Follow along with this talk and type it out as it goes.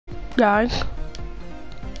Guys.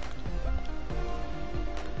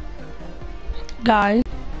 Guys.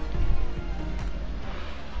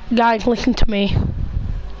 Guys, listen to me.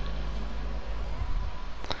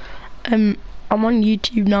 I'm on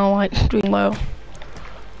YouTube now, like, doing low.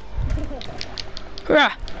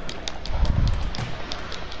 Rah.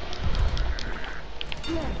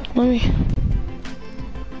 Let me...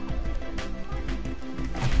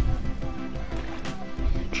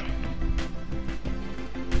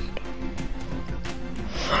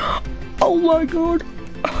 Oh my god.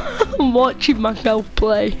 I'm watching myself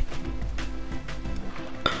play.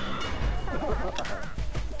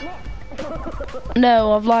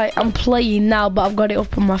 No, I'm playing now, but I've got it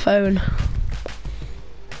up on my phone.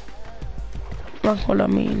 That's what I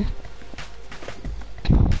mean.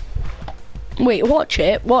 Wait, watch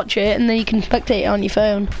it, and then you can spectate it on your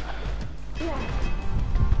phone.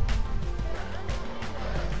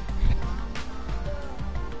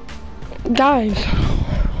 Guys,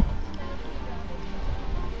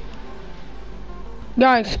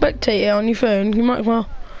 spectate it on your phone. You might as well.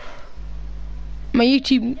 My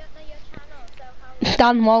YouTube.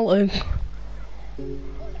 Stan Walton.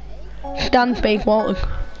 Stan Space Walton.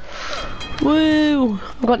 Woo!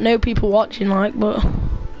 I've got no people watching, like, but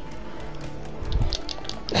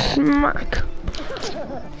smack.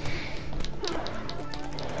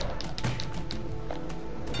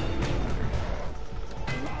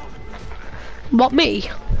 What, me?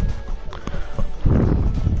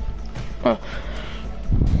 Oh.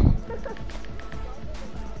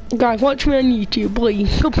 Guys, watch me on YouTube,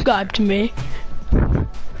 please. Subscribe to me.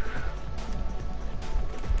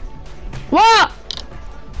 What?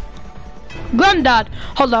 Granddad!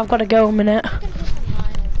 Hold on, I've got to go a minute.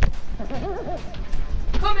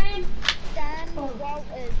 Come in! Dan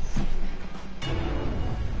Walters.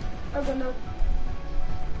 I don't know.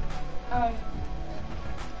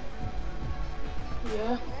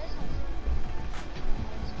 Yeah.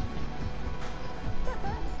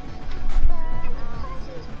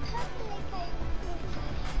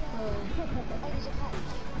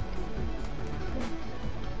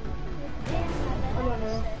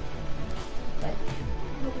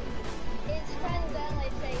 His friends are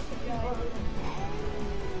like say to join.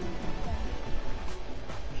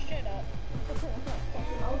 Shut up.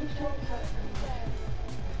 I'll just talk to her.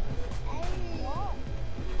 What?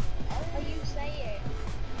 Are you saying?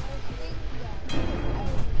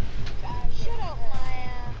 Shut up,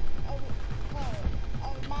 Maya.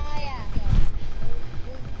 Oh, Maya.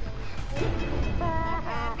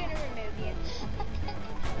 I'm gonna remove you.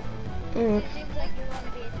 It seems like you want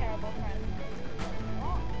to be a terrible friend.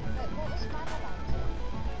 What was my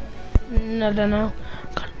answer? No, I don't know.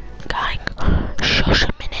 Guy, shush a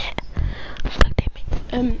minute.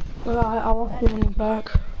 Right, I'll have to run back.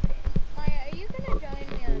 Maya, are you gonna join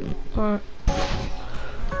me on? Alright.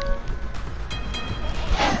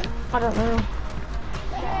 I don't know.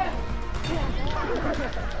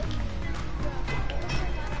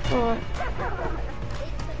 Alright.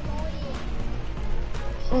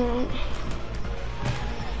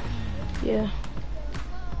 Yeah.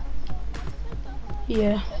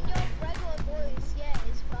 Yeah.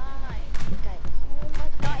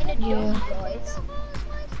 Yeah.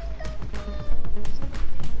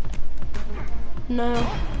 No.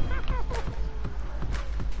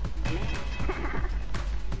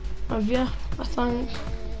 Have you? I think.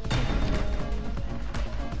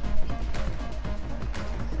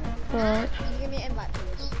 Alright. Give me an invite,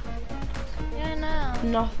 please. Yeah, no.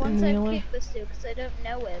 Nothing Once I really. kick this dude, because I don't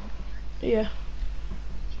know him. Yeah.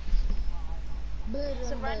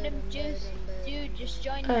 Some random dude just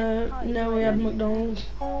joined me. No, we had McDonald's.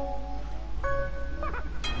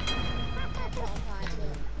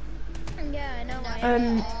 Yeah, I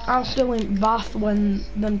know. I was still in Bath when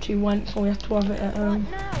them two went, so we had to have it at home.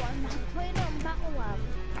 No, I'm playing on Battle Lab.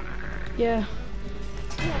 Yeah.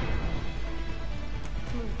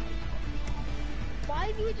 Why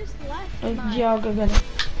have you just left? Yeah, I'll go get it.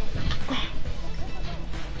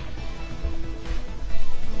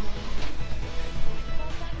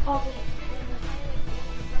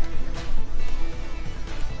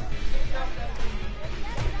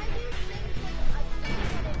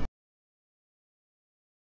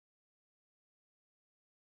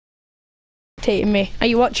 Me. Are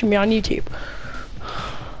you watching me on YouTube?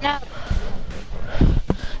 No.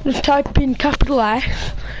 Just type in capital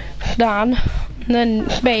S, Dan, then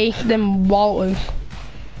space, then Walton.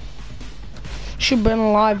 Should be on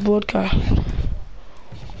a live broadcast.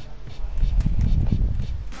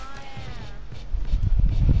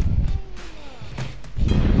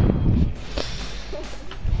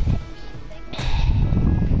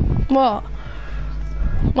 What?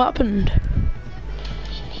 What happened?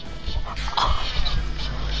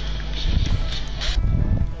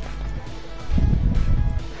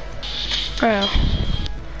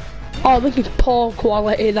 Oh, this is poor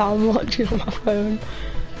quality that I'm watching on my phone.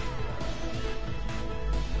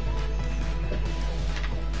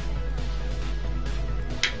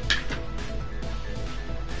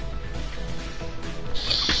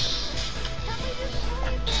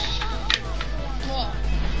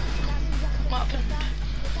 What happened?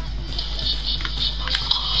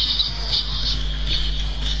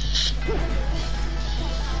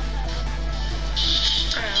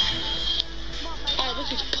 Oh,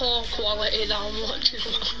 this is poor quality that I'm watching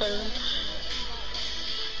on my phone.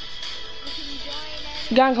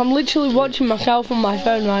 Gang, I'm literally watching myself on my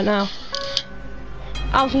phone right now.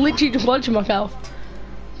 I'm literally just watching myself.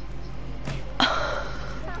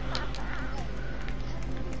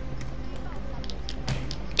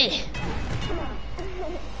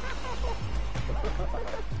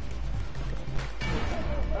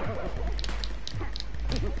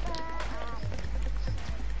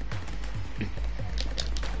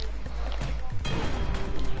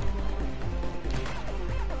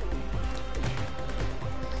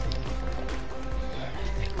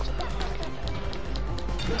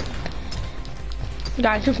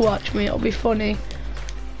 Guys, just watch me, it'll be funny.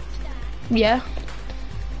 Yeah.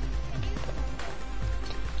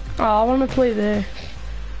 Oh, I wanna play this.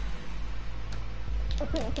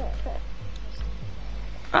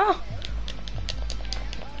 Oh.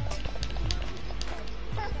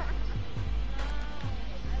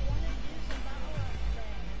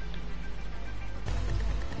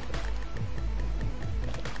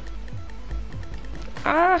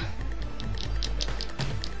 Ah.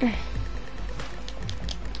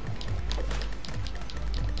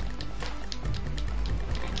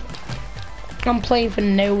 I'm playing for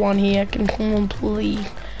no one here. Can someone please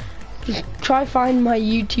just try find my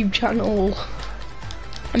YouTube channel?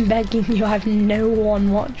 I'm begging you, I have no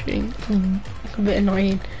one watching. It's a bit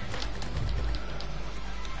annoying.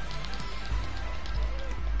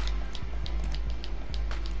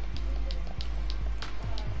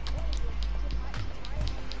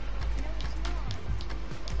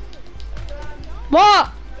 What?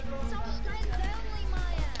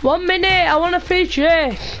 1 minute, I wanna finish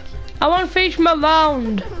this. I want to finish my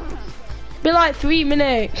round. It'll be like 3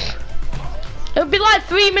 minutes. It'll be like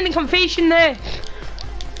 3 minutes I'm finishing this.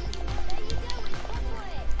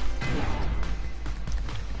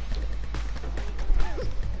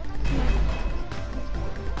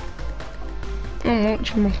 I'm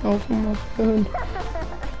watching myself on my phone.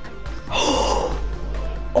 Oh,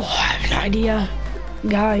 I have an idea.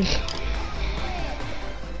 Guys.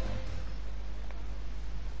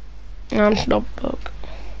 I'm stopped up.